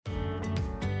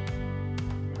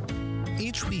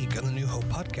Each week on the New Hope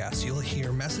podcast, you'll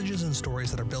hear messages and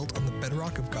stories that are built on the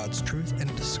bedrock of God's truth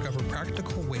and discover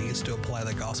practical ways to apply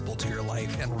the gospel to your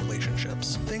life and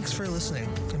relationships. Thanks for listening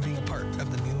and being a part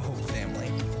of the New Hope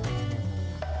family.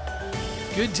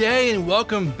 Good day and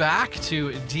welcome back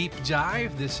to Deep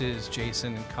Dive. This is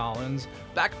Jason and Collins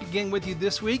back again with you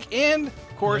this week, and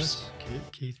of course,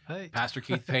 Keith Pate. Pastor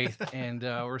Keith Pate. And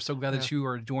we're so glad that you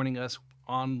are joining us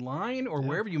online or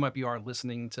wherever you might be are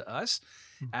listening to us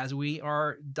as we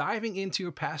are diving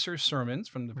into pastor's sermons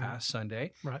from the past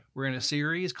Sunday. Right. We're in a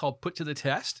series called Put to the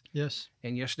Test. Yes.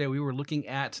 And yesterday we were looking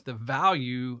at the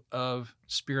value of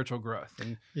spiritual growth.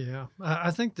 And yeah,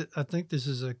 I think this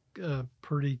is a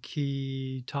pretty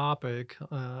key topic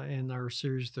in our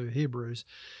series through Hebrews.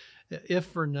 If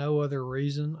for no other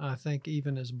reason, I think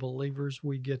even as believers,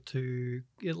 we get to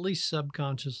at least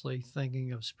subconsciously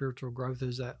thinking of spiritual growth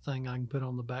as that thing I can put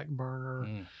on the back burner,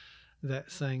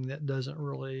 that thing that doesn't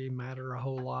really matter a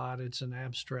whole lot. It's an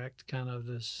abstract kind of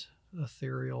this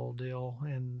ethereal deal,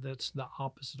 and that's the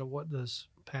opposite of what this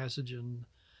passage in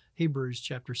Hebrews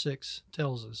chapter 6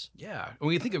 tells us. yeah, when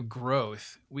we think of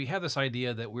growth, we have this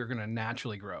idea that we're going to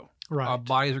naturally grow. Right. Our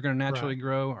bodies are going to naturally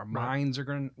grow. Our minds are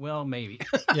going to, well, maybe.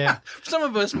 Yeah. Some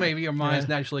of us, maybe our minds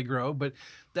naturally grow, but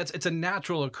it's a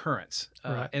natural occurrence.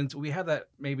 Right. And we have that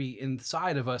maybe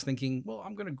inside of us thinking, well,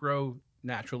 I'm going to grow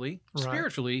naturally,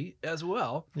 spiritually as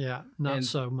well. Yeah, not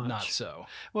so much. Not so.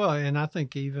 Well, and I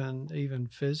think even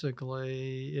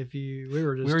physically, if we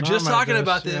were just talking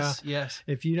about this. Yes.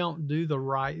 If you don't do the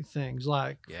right things,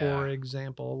 like for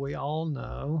example, we all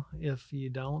know if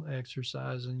you don't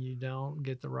exercise and you don't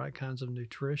get the right kinds of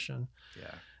nutrition,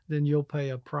 then you'll pay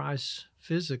a price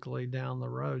physically down the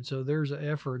road. So there's an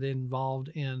effort involved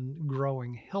in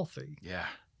growing healthy. Yeah.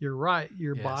 You're right.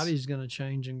 Your body's going to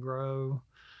change and grow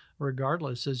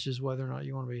regardless. It's just whether or not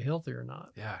you want to be healthy or not.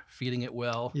 Yeah, feeding it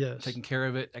well, taking care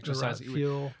of it, exercising. Right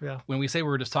fuel, When we say we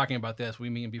were just talking about this,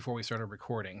 we mean before we started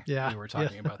recording. We were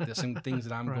talking about this and things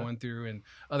that I'm going through and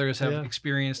others have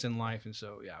experienced in life. And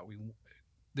so,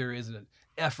 there is an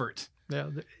effort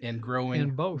in growing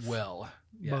in both, well.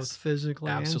 Yes. Both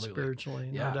physically and spiritually,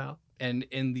 no doubt. And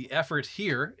in the effort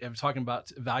here of talking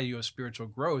about value of spiritual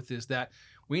growth is that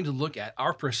we need to look at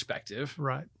our perspective.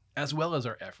 Right. As well as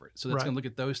our effort. So that's going to look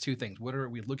at those two things. What are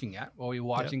we looking at? What are we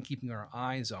watching, keeping our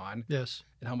eyes on? Yes.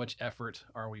 And how much effort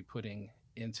are we putting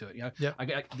into it? I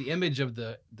got the image of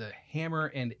the hammer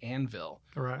and anvil,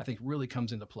 I think really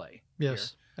comes into play.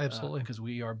 Yes, here, absolutely. Because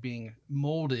we are being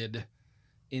molded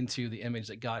into the image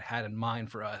that God had in mind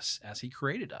for us as he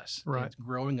created us. Right. It's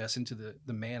growing us into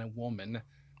the man and woman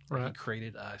that he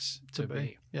created us to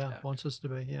be. Yeah, wants us to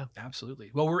be,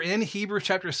 Absolutely. Well, we're in Hebrews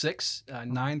chapter 6,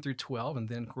 9 through 12, and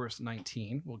then, of course,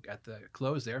 19. We'll get the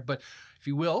close there. But if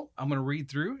you will, I'm going to read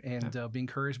through and be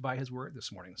encouraged by his word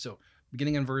this morning. So,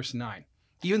 beginning in verse 9.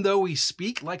 Even though we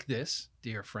speak like this,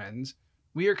 dear friends,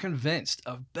 we are convinced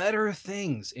of better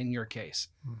things in your case,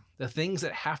 the things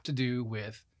that have to do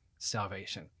with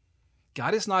salvation.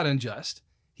 God is not unjust.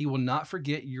 He will not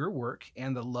forget your work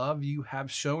and the love you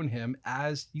have shown him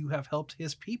as you have helped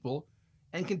his people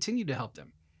and continue to help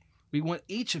them. We want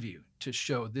each of you to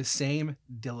show this same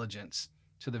diligence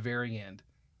to the very end,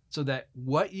 so that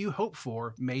what you hope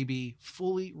for may be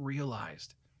fully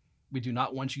realized. We do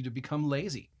not want you to become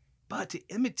lazy, but to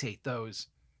imitate those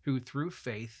who through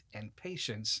faith and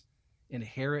patience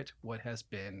inherit what has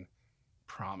been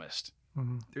promised.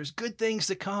 Mm-hmm. There's good things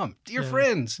to come. Dear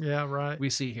friends. Yeah, right. We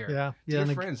see here. Yeah.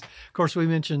 Dear friends. Of course, we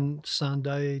mentioned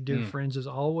Sunday. Dear friends is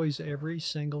always every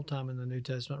single time in the New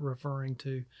Testament referring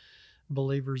to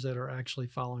believers that are actually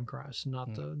following Christ,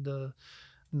 not the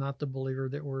believer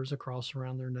that wears a cross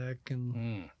around their neck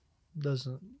and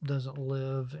doesn't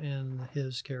live in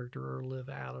his character or live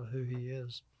out of who he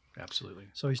is. Absolutely.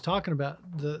 So he's talking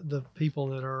about the people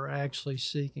that are actually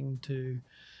seeking to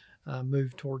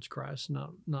move towards Christ,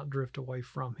 not drift away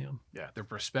from him. Yeah, their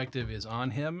perspective is on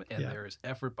him, and there's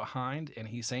effort behind, and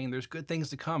he's saying there's good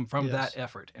things to come from that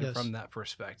effort and from that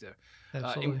perspective.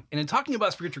 Absolutely. And in talking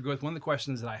about spiritual growth, one of the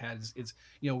questions that I had is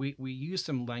we use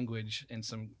some language and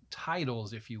some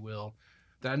titles, if you will,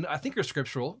 that I think are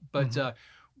scriptural, but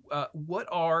what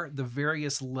are the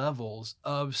various levels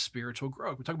of spiritual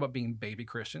growth? We talk about being baby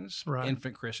Christians,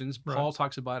 infant Christians. Paul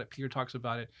talks about it. Peter talks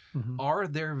about it. Mm-hmm. Are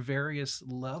there various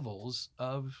levels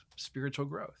of spiritual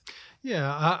growth?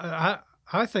 Yeah,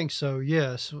 I think so,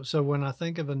 yes. So when I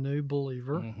think of a new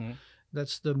believer,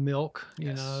 that's the milk,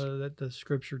 you know, that the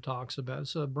scripture talks about.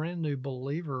 So a brand new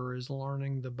believer is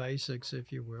learning the basics,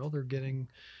 if you will.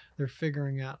 They're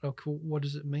figuring out, okay, what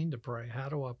does it mean to pray? How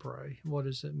do I pray? What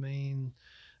does it mean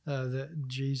that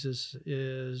Jesus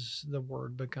is the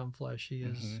Word become flesh. He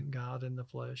is God in the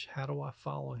flesh. How do I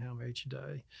follow Him each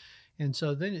day? And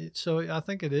so so I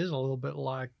think it is a little bit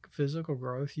like physical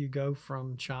growth. You go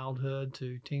from childhood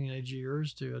to teenage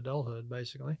years to adulthood,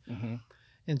 basically.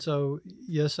 And so,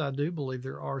 yes, I do believe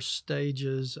there are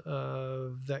stages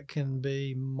that can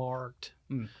be marked,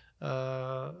 kind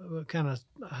of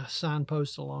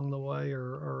signposts along the way,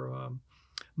 or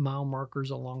mile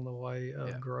markers along the way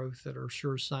of growth that are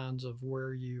sure signs of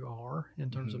where you are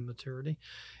in terms of maturity.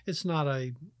 It's not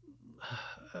I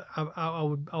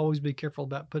would always be careful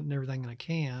about putting everything in a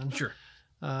can. Sure.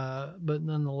 But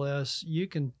nonetheless,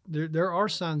 there are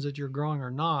signs that you're growing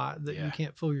or not that you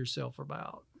can't fool yourself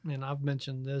about. And I've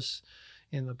mentioned this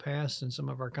in the past in some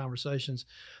of our conversations.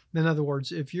 In other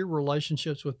words, if your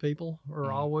relationships with people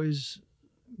are always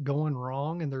going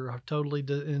wrong and they're totally,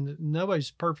 and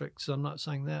nobody's perfect, so I'm not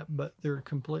saying that, but they're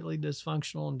completely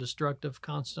dysfunctional and destructive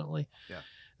constantly,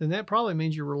 then that probably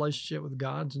means your relationship with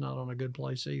God's not on a good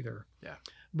place either. Yeah.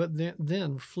 But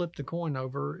then flip the coin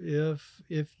over.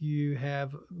 If you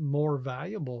have more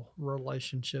valuable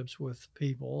relationships with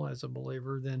people as a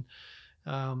believer, then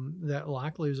that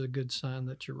likely is a good sign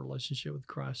that your relationship with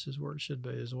Christ is where it should be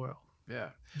as well. Yeah.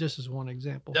 Just as one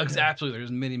example. Absolutely.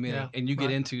 There's many. Yeah. And you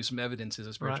get into some evidences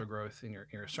of spiritual growth in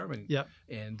your sermon. Yeah.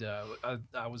 And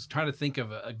I was trying to think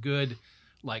of a good,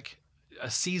 like a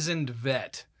seasoned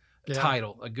vet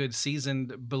title, a good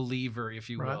seasoned believer, if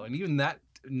you will. And even that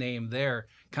name there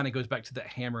kind of goes back to that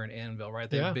hammer and anvil, right?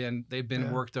 They've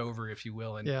been worked over, if you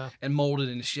will, and molded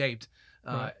and shaped.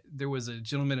 There was a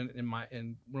gentleman in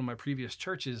one of my previous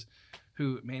churches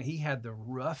who, man, he had the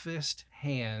roughest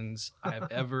hands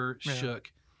I've ever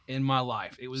shook in my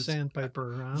life. It was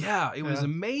sandpaper. Huh? Yeah, it was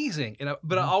amazing.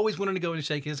 But I always wanted to go and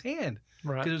shake his hand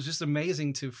because it was just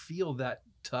amazing to feel that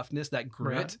toughness, that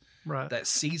grit, that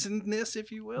seasonedness,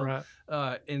 if you will.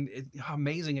 And how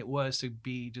amazing it was to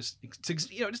be just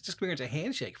experience a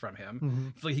handshake from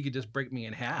him. I feel like he could just break me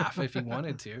in half if he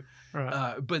wanted to.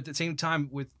 But at the same time,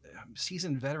 with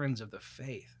seasoned veterans of the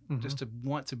faith, just to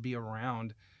want to be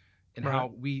around and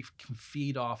how we can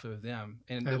feed off of them.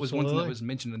 And that was one thing that was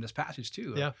mentioned in this passage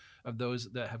too, of those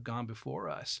that have gone before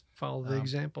us. Follow the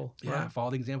example. Follow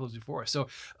the examples before us. So,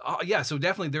 so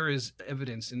definitely there is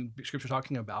evidence in Scripture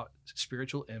talking about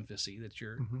spiritual infancy, that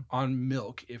you're on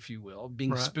milk, if you will,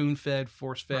 being spoon-fed,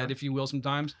 force-fed, if you will,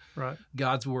 sometimes,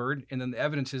 God's Word. And then the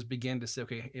evidences begin to say,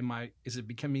 okay, is it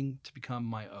becoming to become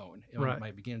my own? Am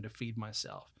I beginning to feed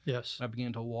myself? Yes. Am I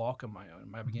beginning to walk on my own?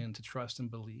 Am I beginning to trust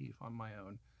and believe on my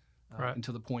own?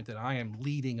 Until the point that I am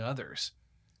leading others,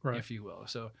 if you will.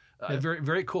 So very,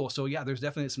 very cool. So there's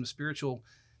definitely some spiritual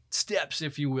steps,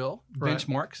 if you will,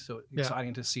 benchmarks. So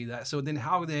exciting to see that. So then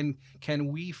how then can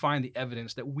we find the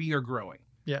evidence that we are growing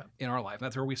in our life? And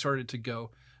that's where we started to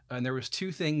go. And there was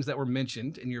two things that were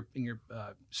mentioned in your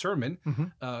sermon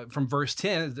from verse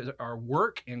 10, our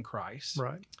work in Christ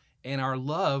and our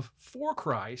love for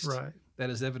Christ. That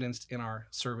is evidenced in our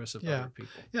service of other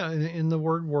people. Yeah, and the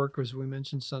word work, as we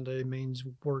mentioned Sunday, means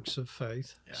works of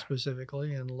faith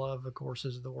specifically. And love, of course,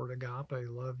 is the word agape,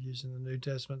 love used in the New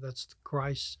Testament. That's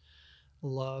Christ's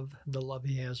love, the love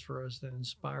he has for us that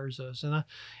inspires us. And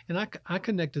I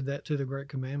connected that to the great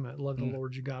commandment, love the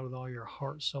Lord your God with all your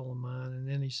heart, soul, and mind. And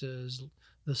then he says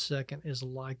the second is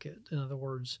like it. In other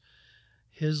words,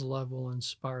 his love will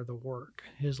inspire the work.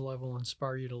 His love will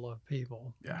inspire you to love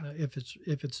people. If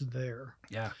it's there.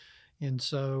 Yeah. And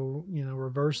so,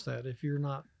 reverse that. If you're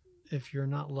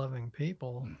not loving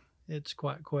people, it's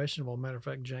quite questionable. Matter of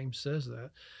fact, James says that.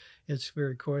 It's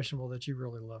very questionable that you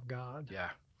really love God.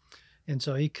 Yeah. And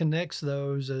so he connects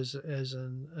those as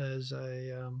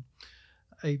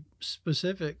a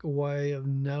specific way of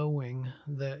knowing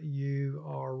that you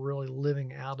are really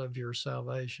living out of your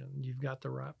salvation. You've got the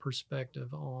right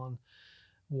perspective on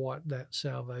what that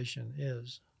salvation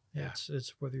is. Yeah.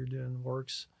 It's whether you're doing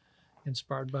works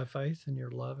inspired by faith and you're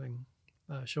loving,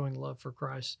 showing love for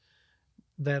Christ.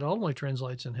 That only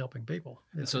translates in helping people.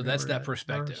 So that's that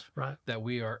perspective, that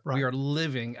we are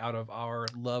living out of our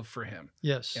love for him.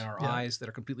 Yes. And our eyes that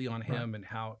are completely on him and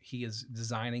how he is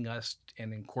designing us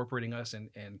and incorporating us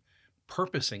and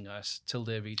purposing us to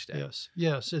live each day.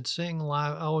 Yes. It's seeing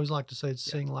life. I always like to say it's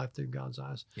seeing life through God's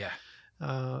eyes. Yeah.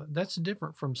 That's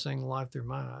different from seeing life through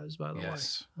my eyes, by the way.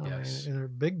 I mean, and there's a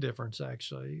big difference,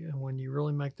 actually. And when you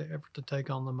really make the effort to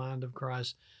take on the mind of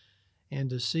Christ, and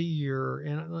to see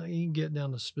and you can get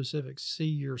down to specifics, see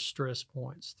your stress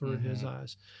points through his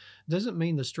eyes. Doesn't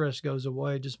mean the stress goes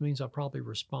away. It just means I probably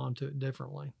respond to it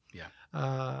differently.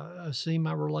 Yeah. See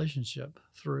my relationship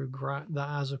through the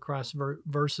eyes of Christ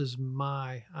versus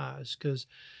my eyes. Because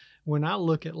when I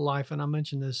look at life, and I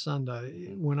mentioned this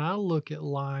Sunday, when I look at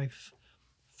life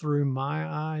through my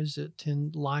eyes,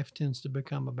 life tends to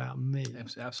become about me.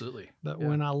 Absolutely. But Yeah.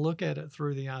 when I look at it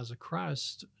through the eyes of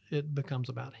Christ, it becomes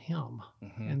about Him.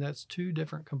 Mhm. And that's two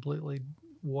different completely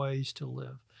ways to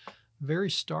live.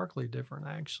 Very starkly different,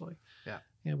 actually. Yeah.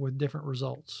 And with different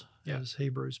results, Yeah. as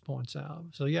Hebrews points out.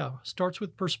 So, yeah, starts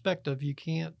with perspective. You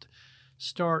can't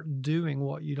start doing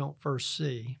what you don't first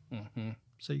see. Mhm.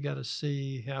 So you got to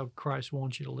see how Christ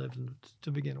wants you to live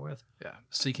to begin with. Yeah.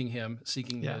 Seeking Him,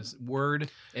 seeking Yeah. His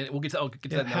Word, and I'll get to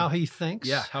that now. How He thinks.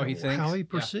 Yeah, how He thinks. How He Yeah.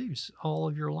 perceives all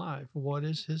of your life. What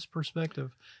is His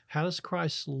perspective? How does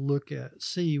Christ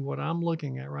see what I'm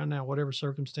looking at right now, whatever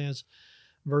circumstance,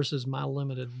 versus my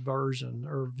limited version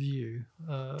or view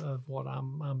of what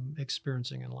I'm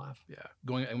experiencing in life? Yeah.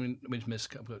 Going, I mean, this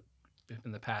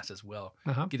in the past as well.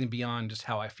 Uh-huh. Getting beyond just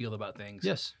how I feel about things.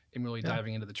 Yes. And really Yeah.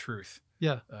 diving into the truth.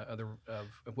 Yeah.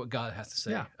 Of what God has to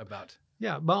say Yeah. about.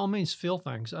 Yeah, by all means, feel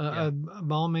things. By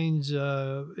all means,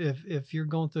 if you're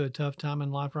going through a tough time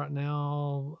in life right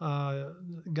now,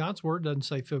 God's word doesn't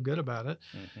say feel good about it.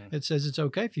 Mhm. It says it's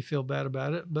okay if you feel bad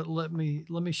about it, but let me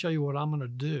show you what I'm going to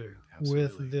do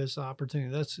Absolutely. with this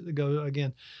opportunity. That's go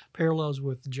again, parallels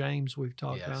with James we've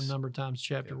talked about Yes. a number of times,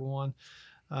 chapter Yeah. 1.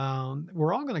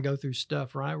 We're all going to go through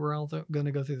stuff, right? We're all going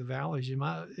to go through the valleys.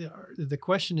 The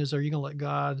question is, are you going to let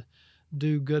God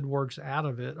do good works out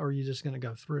of it, or are you just going to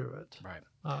go through it Right.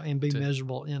 and be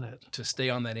miserable in it? To stay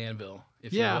on that anvil,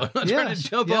 if Yeah, you will. Not trying to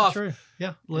jump off. True.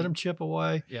 Yeah, let him chip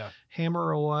away, Yeah.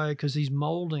 hammer away, because he's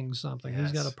molding something.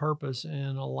 He's got Yes. a purpose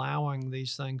in allowing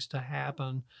these things to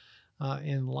happen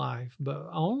in life, but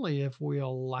only if we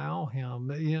allow him.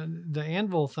 The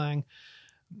anvil thing,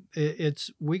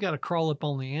 we got to crawl up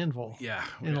on the anvil. Yeah.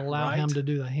 And yeah, allow right? him to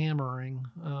do the hammering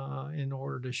in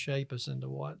order to shape us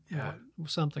into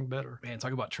something better. Man,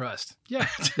 talk about trust. Yeah,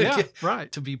 To yeah, get-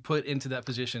 right. To be put into that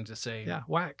position to say, Yeah,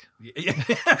 whack. Yeah.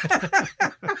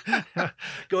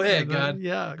 Go ahead, God.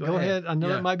 Yeah, Go go ahead. ahead. I know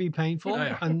Yeah. it might be painful,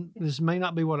 Yeah. and this may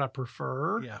not be what I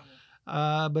prefer. Yeah.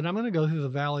 But I'm going to go through the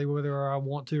valley whether I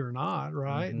want to or not.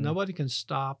 Right? Mhm. Nobody can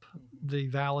stop the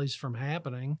valleys from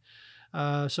happening.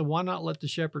 So why not let the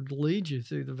shepherd lead you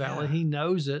through the valley? Yeah. He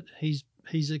knows it.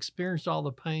 He's experienced all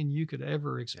the pain you could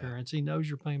ever experience. He knows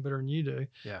your pain better than you do.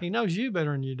 Yeah. He knows you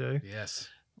better than you do. Yes.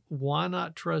 Why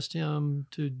not trust him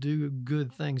to do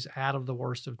good things out of the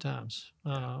worst of times,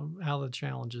 out of the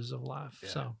challenges of life? Yeah.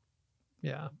 So,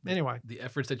 yeah. Anyway, The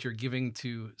efforts that you're giving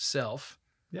to self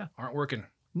aren't working.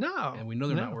 no. And we know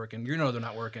they're no. not working. You know they're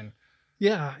not working.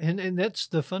 Yeah, and that's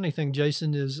the funny thing,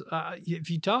 Jason, is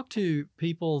if you talk to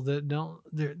people that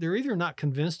they're either not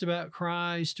convinced about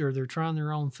Christ, or they're trying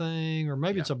their own thing, or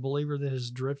maybe Yeah. it's a believer that has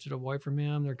drifted away from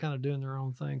him. They're kind of doing their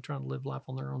own thing, trying to live life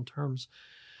on their own terms.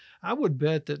 I would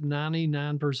bet that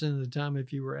 99% of the time,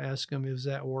 if you were asking them, is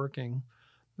that working,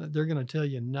 that they're going to tell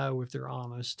you no if they're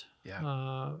honest.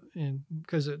 Yeah. And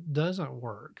because it doesn't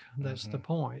work. That's the Mhm.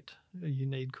 point. You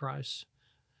need Christ.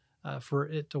 For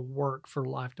it to work, for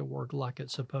life to work like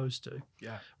it's supposed to,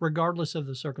 Yeah. regardless of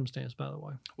the circumstance, by the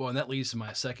way. Well, and that leads to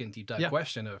my second deep dive Yeah.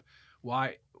 question of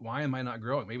why am I not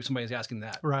growing? Maybe somebody's asking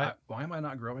that. Right. Why am I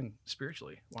not growing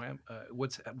spiritually?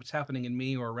 What's happening in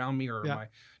me or around me, or Yeah. am I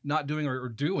not doing or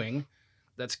doing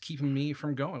that's keeping me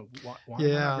from going? Why am I not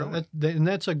Yeah, growing? and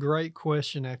that's a great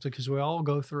question, actually, because we all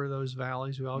go through those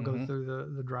valleys. We all go Mhm. through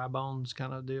the dry bones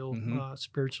kind of deal Mhm.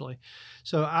 spiritually.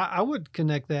 So I would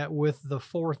connect that with the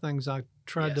four things I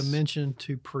tried to Yes. mention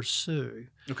to pursue.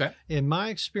 Okay. In my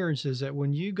experience is that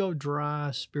when you go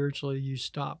dry spiritually, you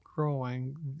stop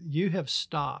growing, you have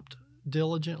stopped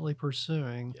diligently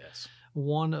pursuing Yes.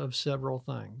 one of several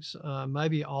things,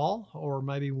 maybe all, or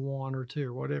maybe one or two,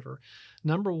 or whatever.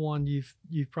 Number one, you've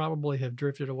probably have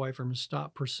drifted away from and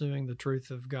stopped pursuing the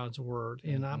truth of God's word.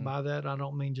 And Mhm. by that, I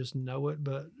don't mean just know it,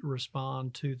 but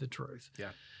respond to the truth.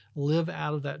 Yeah. Live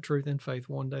out of that truth in faith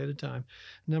one day at a time.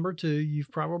 Number two,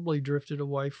 you've probably drifted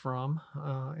away from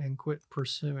and quit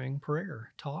pursuing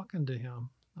prayer, talking to him.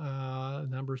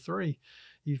 Number three,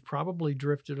 you've probably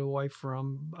drifted away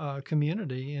from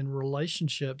community and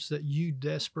relationships that you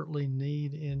desperately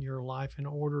need in your life in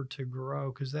order to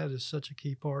grow, because that is such a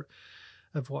key part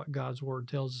of what God's word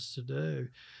tells us to do.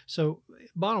 So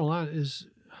bottom line is,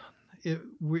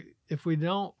 if we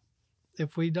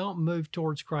don't move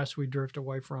towards Christ, we drift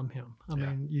away from him. I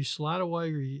mean, you slide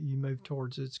away or you move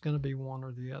towards it. It's going to be one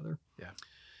or the other. Yeah.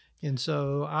 And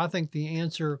so I think the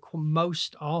answer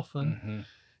most often Mhm.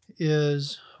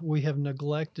 is we have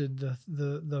neglected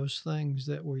those things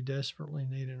that we desperately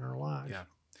need in our life. Yeah.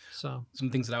 So Some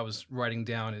things that I was writing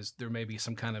down is there may be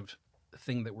some kind of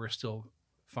thing that we're still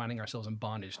finding ourselves in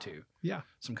bondage to. Yeah.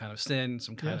 Some kind of sin,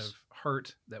 some kind Yes. of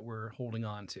hurt that we're holding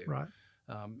on to. Right.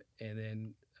 And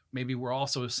then maybe we're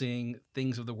also seeing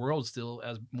things of the world still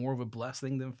as more of a blessed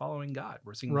thing than following God.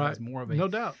 We're seeing that Right. as more of a No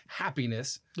doubt.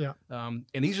 happiness. Yeah. And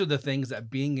these are the things that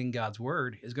being in God's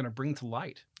word is going to bring to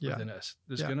light Yeah. within us.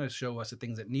 It's Yeah. going to show us the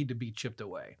things that need to be chipped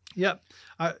away. Yep.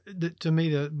 To me,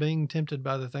 the being tempted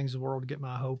by the things of the world to get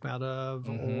my hope out of,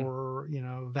 Mhm. or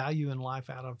value in life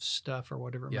out of stuff or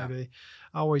whatever it Yeah. may be.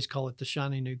 I always call it the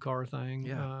shiny new car thing,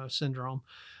 Yeah. syndrome.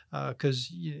 Because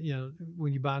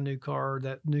when you buy a new car,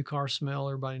 that new car smell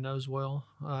everybody knows well,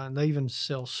 and they even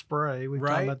sell spray. We've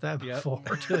Right. talked about that Yep.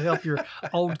 before to help your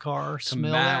old car To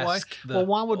smell that way. mask the Well,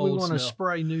 why would we old want to smell.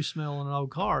 spray new smell in an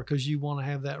old car? Because you want to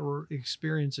have that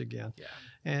experience again. Yeah.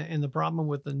 And the problem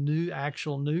with the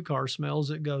actual new car smells,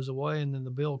 it goes away and then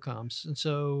the bill comes. And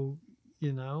so,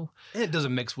 And it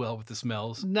doesn't mix well with the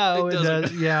smells. no, it doesn't.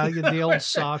 does. Yeah, you get the old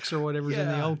socks or whatever's in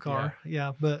the Yeah, old car.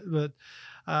 Yeah. But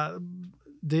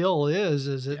deal is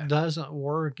it Yeah. doesn't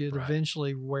work. It Right.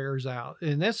 eventually wears out.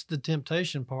 And that's the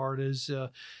temptation part is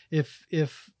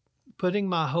if putting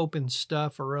my hope in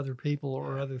stuff or other people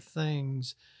or Yeah. other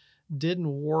things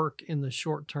didn't work in the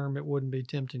short term, it wouldn't be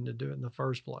tempting to do it in the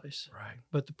first place. Right.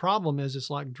 But the problem is it's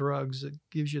like drugs. It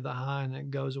gives you the high and it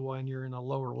goes away and you're in a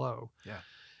lower low. Yeah.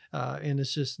 And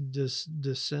it's just this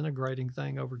disintegrating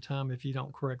thing over time if you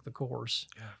don't correct the course.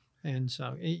 Yeah. And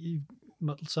so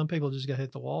some people just got to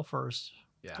hit the wall first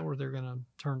Yeah. or they're going to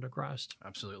turn to Christ.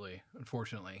 Absolutely.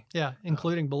 Unfortunately. Yeah,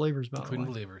 including believers, by Including the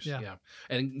way. believers. Yeah. Yeah.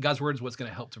 And God's word is what's going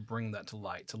to help to bring that to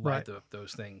light Right.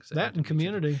 those things. That and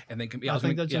community. And then I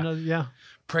think that's another,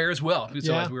 prayer as well.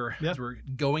 So Yeah, as we're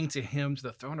going to Him, to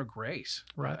the throne of grace,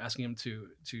 Right. asking Him to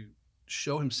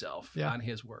show Himself Yeah. on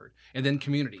His word, and then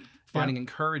community, finding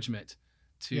encouragement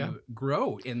to Yeah.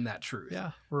 grow in that truth.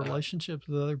 Yeah, relationships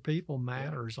with other people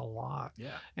matters a lot.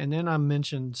 Yeah. And then I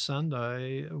mentioned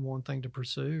Sunday, one thing to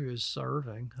pursue is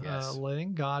serving, Yes.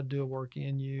 letting God do a work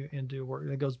in you and do a work.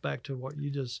 That goes back to what you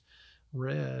just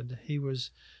read. He was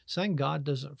saying God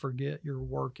doesn't forget your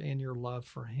work and your love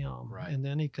for Him. Right. And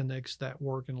then He connects that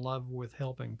work and love with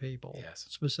helping people, Yes.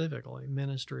 specifically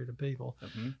ministry to people,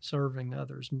 Mhm. serving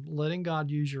others, letting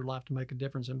God use your life to make a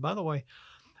difference. And by the way,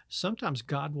 sometimes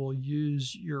God will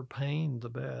use your pain the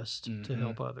best to Mhm.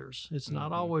 help others. It's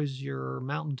not Mhm. always your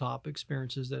mountaintop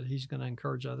experiences that He's going to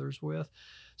encourage others with.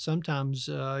 Sometimes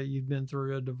you've been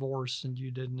through a divorce and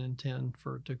you didn't intend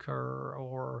for it to occur,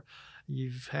 or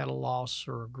you've had a loss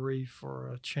or a grief or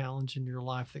a challenge in your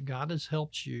life that God has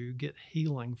helped you get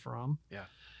healing from. Yeah.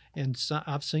 And so,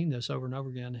 I've seen this over and over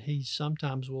again. He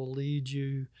sometimes will lead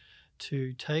you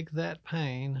to take that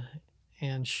pain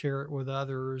and share it with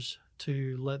others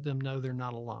to let them know they're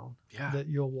not alone, Yeah. that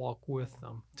you'll walk with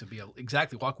them. To be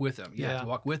exactly walk with them. Yeah. Yeah. To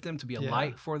walk with them, to be a Yeah.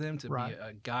 light for them, to Right. be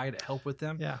a guide, to help with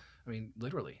them. Yeah. I mean,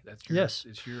 literally, that's your, Yes.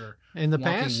 it's your And the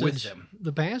walking with passage, them.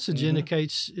 the passage Mhm.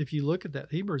 indicates, if you look at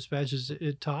that Hebrews passage,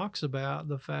 it talks about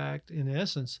the fact, in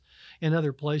essence, in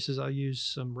other places, I use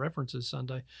some references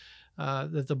Sunday,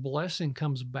 that the blessing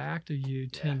comes back to you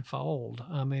tenfold.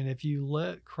 I mean, if you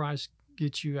let Christ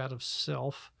get you out of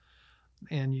self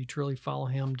and you truly follow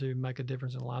Him to make a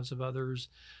difference in the lives of others,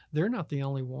 they're not the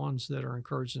only ones that are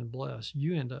encouraged and blessed.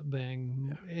 You end up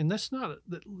being, and that's not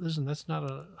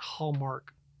a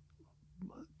hallmark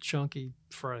chunky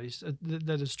phrase.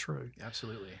 That is true.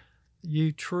 Absolutely.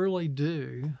 You truly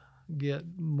do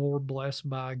get more blessed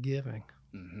by giving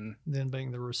Mm-hmm. than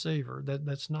being the receiver. That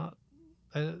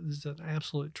is an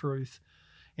absolute truth,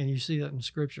 and you see that in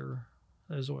Scripture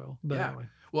as well. But Yeah. anyway,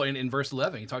 Well, in verse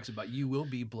 11, he talks about you will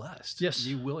be blessed. Yes.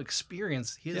 You will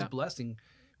experience His Yeah. blessing,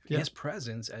 Yeah. His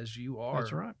presence as you are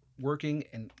that's right. working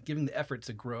and giving the effort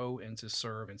to grow and to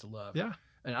serve and to love. Yeah,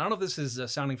 And I don't know if this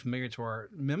is sounding familiar to our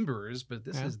members, but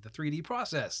this Yeah. is the 3D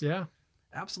process. yeah.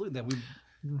 Absolutely. That we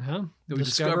Uh-huh. That we Discover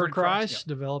discovered Christ, Christ,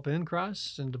 develop in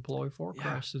Christ, and deploy for Yeah.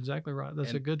 Christ. Exactly right.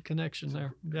 That's a And good connection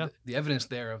there. Yeah, the evidence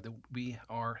there of that we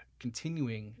are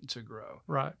continuing to grow.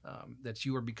 right. That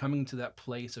you are becoming to that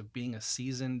place of being a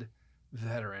seasoned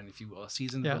veteran, if you will, a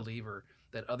seasoned Yeah. believer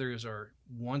that others are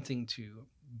wanting to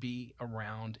be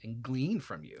around and glean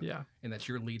from you, Yeah. and that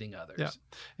you're leading others. Yeah.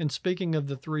 And speaking of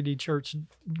the 3D church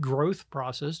growth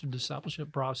process, or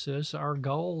discipleship process, our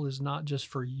goal is not just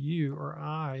for you or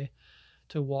I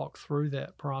to walk through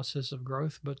that process of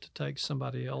growth, but to take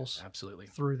somebody else Absolutely.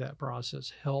 through that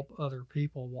process, help other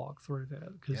people walk through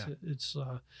that, because Yeah. it's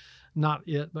not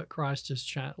it, but Christ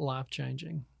is life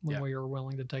changing when Yeah. we are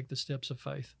willing to take the steps of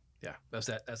faith. Yeah, that's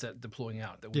that deploying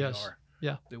out that we Yes. are.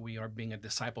 Yeah. That we are being a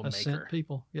disciple Sent maker.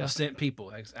 people. Yeah, Sent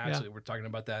people. Absolutely. We're talking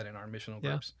about that in our missional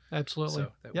Yeah. groups. absolutely.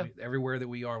 So that Yeah. everywhere that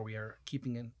we are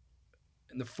keeping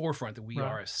in the forefront that we Right.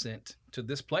 are sent to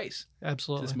this place, to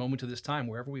Absolutely. this moment, to this time,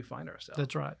 wherever we find ourselves.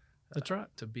 That's right. That's right.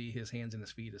 To be his hands and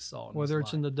his feet, his salt. And Whether his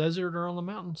it's in light. the desert or on the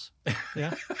mountains.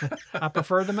 Yeah. I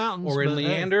prefer the mountains. or in but, hey,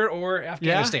 Leander or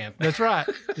Afghanistan. that's right.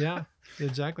 Yeah.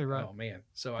 Exactly right. Oh man!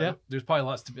 So Yeah. there's probably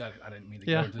lots to be. I didn't mean to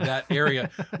Yeah. go into that area.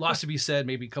 Lots to be said.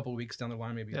 Maybe a couple of weeks down the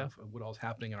line, maybe Yeah. of what all's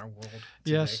happening in our world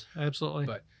today. Yes, absolutely.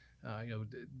 But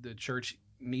the church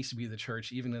needs to be the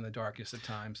church, even in the darkest of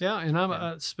times. Yeah, and I'm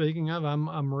Yeah. speaking of,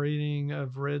 I'm reading.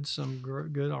 I've read some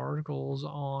good articles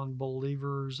on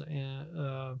believers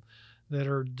and that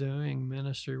are doing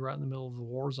ministry right in the middle of the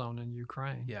war zone in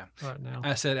Ukraine. Yeah. Right now.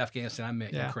 I said Afghanistan. I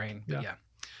meant Yeah. Ukraine. But yeah.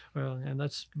 Well, and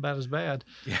that's about as bad.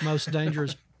 Yeah. Most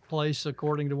dangerous place,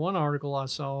 according to one article I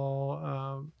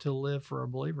saw, to live for a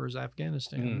believer is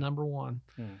Afghanistan, Mm. number one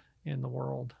Mm. in the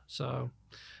world. So,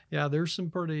 yeah, there's some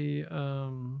pretty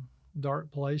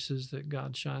dark places that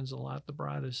God shines the light the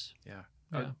brightest. Yeah.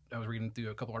 Yeah. I was reading through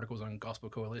a couple articles on Gospel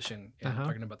Coalition and Uh-huh.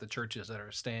 talking about the churches that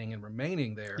are staying and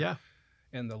remaining there. Yeah.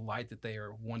 And the light that they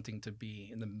are wanting to be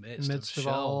in the In midst, the midst of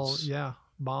of all, shells yeah,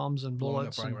 bombs and blowing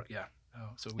bullets up and, right. Yeah. Oh,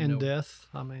 so we and know. death.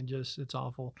 I mean, just it's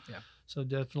awful. Yeah. So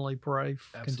definitely pray,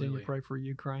 continue Absolutely. to pray for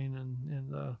Ukraine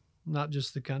and not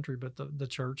just the country, but the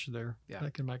church there. Yeah.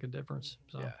 That can make a difference.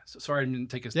 So. Yeah. So sorry I didn't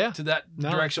take us Yeah. to that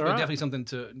No, direction, it's all but right. definitely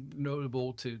something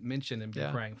notable to mention and be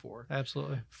Yeah. praying for.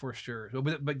 Absolutely. For sure. So,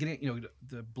 but getting,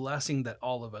 the blessing that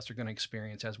all of us are going to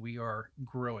experience as we are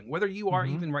growing, whether you are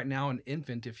Mhm. even right now an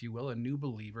infant, if you will, a new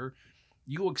believer,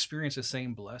 you will experience the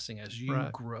same blessing as you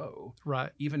Right. grow,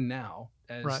 Right. even now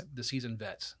as Right. the seasoned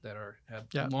vets that have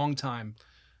Yeah. long time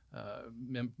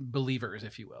believers,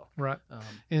 if you will. Right. Um,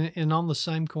 And on the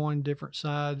same coin, different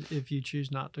side, if you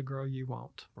choose not to grow, you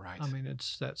won't. right. I mean,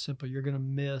 it's that simple. You're going to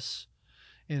miss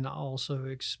and also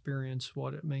experience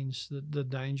what it means, the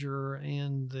danger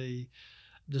and the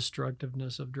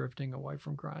destructiveness of drifting away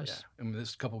from yeah. Christ. And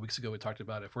this a couple of weeks ago, we talked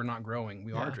about if we're not growing,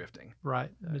 we are Yeah. drifting.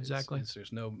 Right. It's- Exactly.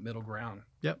 there's no middle ground.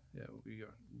 Yep. Yeah, we're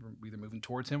either moving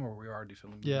towards him or we are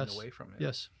moving Yes. away from him.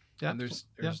 Yes. Yeah. And there's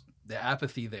the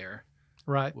apathy there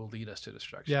Right. will lead us to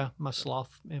destruction. Yeah. My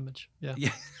sloth image. Yeah.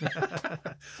 Yeah.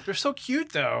 They're so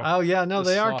cute though. Oh yeah. No, The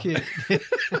they are sloth. cute.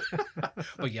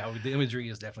 But yeah, the imagery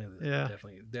is definitely Yeah.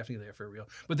 definitely there for real.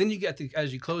 But then you get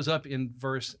as you close up in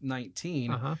verse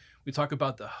 19, Uh-huh. we talk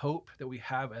about the hope that we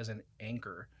have as an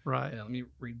anchor. Right. And let me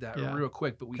read that Yeah. real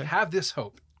quick. But we Okay. have this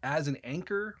hope as an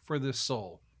anchor for the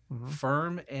soul, Mhm.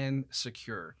 firm and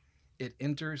secure. It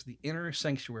enters the inner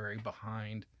sanctuary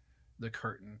behind the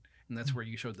curtain, and that's where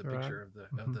you showed the Right. picture of the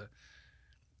Mhm.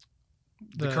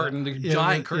 the curtain, the yeah,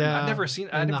 giant curtain. yeah, I've never seen.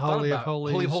 I in the never thought Holy of about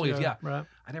Holies. Holy of Holies. Yeah, Right.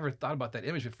 I never thought about that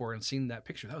image before and seen that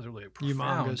picture. That was really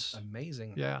profound, Humongous.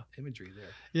 amazing Yeah. imagery there.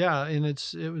 Yeah, and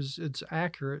it's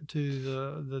accurate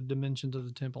to the dimensions of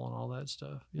the temple and all that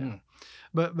stuff. Yeah, Mm.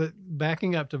 but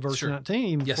backing up to verse Sure.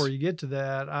 19 Yes. before you get to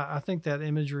that, I think that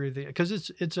imagery because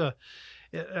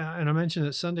and I mentioned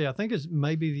it Sunday. I think it's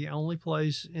maybe the only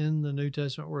place in the New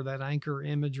Testament where that anchor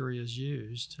imagery is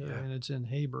used, Yeah. and it's in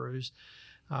Hebrews.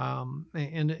 And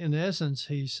in essence,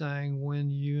 he's saying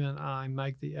when you and I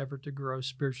make the effort to grow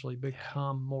spiritually,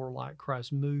 become more like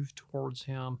Christ, move towards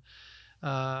Him,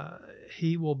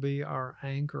 He will be our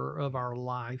anchor of our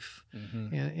life.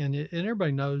 Mm-hmm. And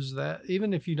everybody knows that.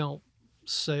 Even if you don't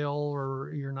sail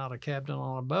or you're not a captain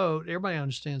on a boat, everybody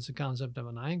understands the concept of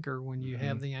an anchor. When you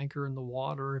have the anchor in the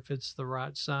water, if it's the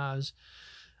right size,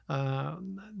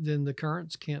 then the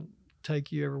currents can't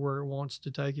take you everywhere it wants to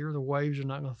take you, or the waves are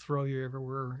not going to throw you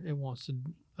everywhere it wants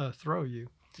to throw you.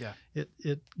 Yeah.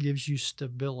 It gives you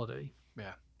stability.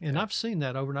 Yeah. And Yeah. I've seen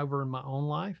that over and over in my own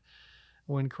life.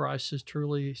 When Christ is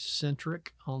truly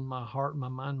centric on my heart, my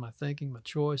mind, my thinking, my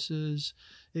choices,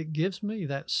 it gives me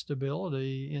that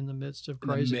stability in the midst of In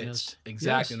the craziness. midst,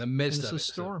 exactly, in the midst And it's of a it.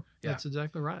 So, storm. yeah. That's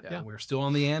exactly right. yeah, Yeah. we're still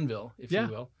on the anvil, if Yeah.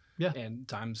 you will. Yeah. And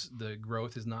times the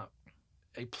growth is not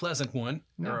a pleasant one,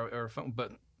 No. or fun,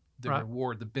 but the Right.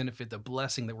 reward, the benefit, the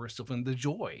blessing that we're still feeling, the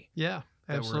joy Yeah.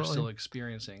 that we're still Absolutely.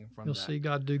 experiencing from You'll that. see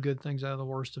God do good things out of the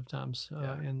worst of times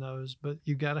Yeah. in those, but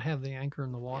you got to have the anchor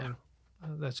in the water.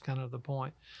 That's kind of the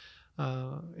point.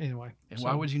 Anyway. And so-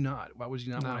 why would you not? Why would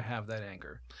you not No. want to have that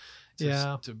anchor?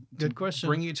 Yeah. To Good question.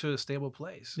 Bring you to a stable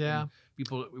place. Yeah. And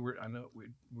people, I know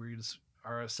we just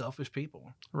are a selfish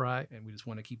people, Right. and we just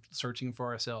want to keep searching for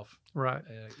ourselves. Right.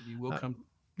 You will come.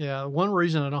 Yeah. One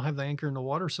reason I don't have the anchor in the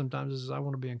water sometimes is I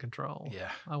want to be in control.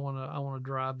 Yeah. I want to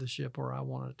drive the ship where I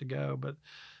want it to go, but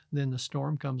then the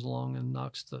storm comes along and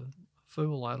knocks the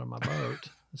fool out of my boat.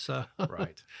 So,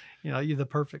 Right. you're the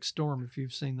perfect storm if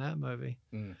you've seen that movie,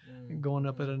 Mm. going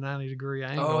up at a 90-degree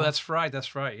angle. Oh, that's right.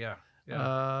 That's right. Yeah.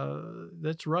 Yeah.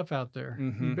 That's rough out there.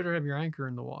 You Mhm. better have your anchor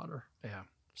in the water. Yeah. I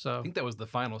So think that was the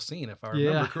final scene, if I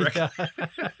remember correctly.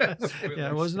 Yeah,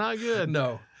 it was not good.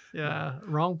 No. Yeah,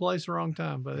 wrong place, wrong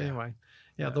time. But Yeah. anyway,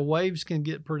 Yeah. the waves can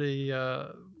get pretty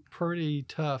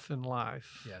tough in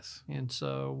life. Yes. And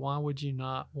so why would you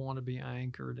not want to be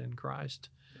anchored in Christ?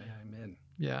 Amen.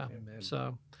 Yeah. Amen.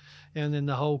 So, and then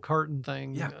the whole curtain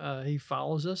thing, Yeah. he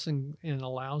follows us and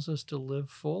allows us to live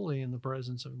fully in the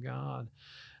presence of God.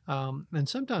 And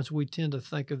sometimes we tend to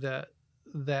think of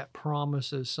that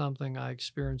promise as something I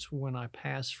experience when I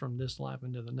pass from this life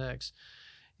into the next.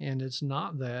 And it's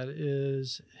not that. It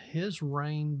is his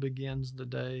reign begins the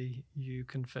day you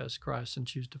confess Christ and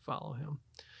choose to follow him.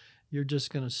 You're just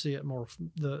going to see it more,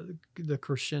 the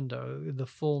crescendo, the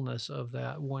fullness of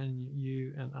that when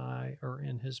you and I are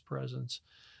in his presence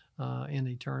in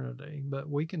eternity. But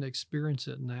we can experience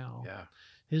it now. Yeah.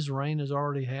 His reign is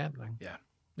already happening. Yeah.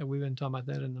 And we've been talking about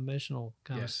that in the missional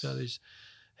kind of Yes. studies.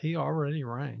 He already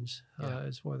reigns. Yeah.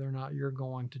 It's whether or not you're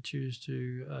going to choose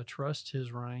to trust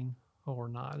his reign or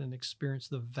not and experience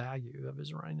the value of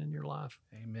his reign in your life.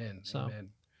 Amen. So- Amen.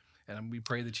 And we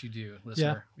pray that you do,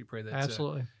 listener. We pray that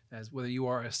Absolutely. as whether you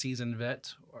are a seasoned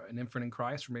vet or an infant in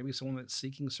Christ, or maybe someone that's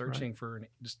searching for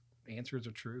just answers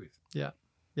of truth. Yeah.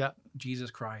 Yeah.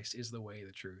 Jesus Christ is the way,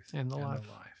 the truth, And the life.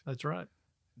 That's right.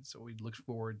 And so we look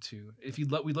forward to,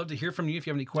 we'd love to hear from you. If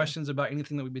you have any questions about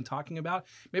anything that we've been talking about,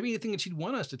 maybe anything that you'd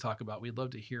want us to talk about, we'd love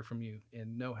to hear from you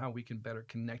and know how we can better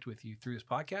connect with you through this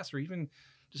podcast or even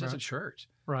just as a Right. church.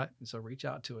 Right. And so reach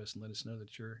out to us and let us know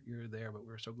that you're there. But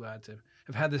we're so glad to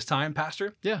have had this time,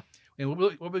 Pastor. Yeah. And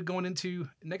we'll be going into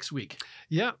next week.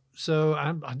 Yeah. So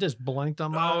I just blanked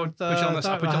on my. Oh, put you on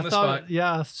the spot.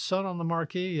 Yeah, I saw it on the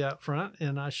marquee up front,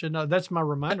 and I should know. That's my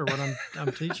reminder what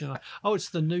I'm teaching on. Oh, it's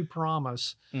the new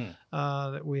promise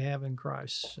that we have in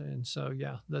Christ, and so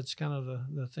that's kind of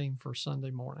the theme for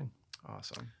Sunday morning.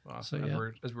 Awesome.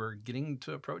 So, As we're getting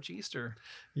to approach Easter.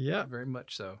 Yeah. Very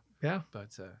much so. Yeah.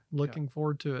 But Looking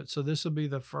forward to it. So this will be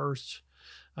the first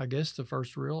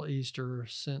real Easter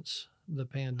since the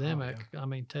pandemic. I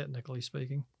mean, technically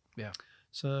speaking. Yeah.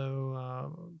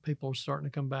 So people are starting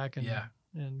to come back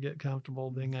and get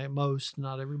comfortable being most,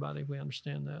 not everybody. We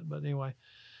understand that. But anyway,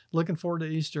 looking forward to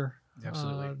Easter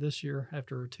Absolutely. this year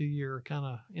after a 2-year kind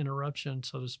of interruption,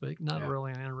 so to speak. Not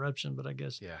really an interruption, but I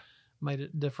guess made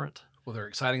it different. Well, there are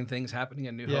exciting things happening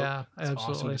at New Hope. Yeah, It's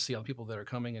absolutely. awesome to see all the people that are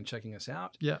coming and checking us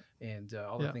out. Yeah. And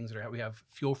all the things that are, we have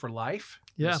Fuel for Life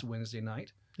this Wednesday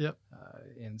night. Yep.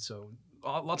 And so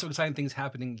lots of exciting things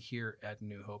happening here at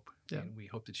New Hope. Yeah. And we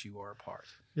hope that you are a part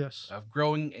Yes. of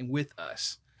growing and with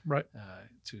us Right.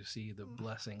 to see the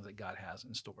blessings that God has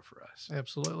in store for us.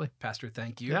 Absolutely. Pastor,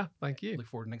 thank you. Yeah. Thank you. Look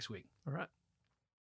forward to next week. All right.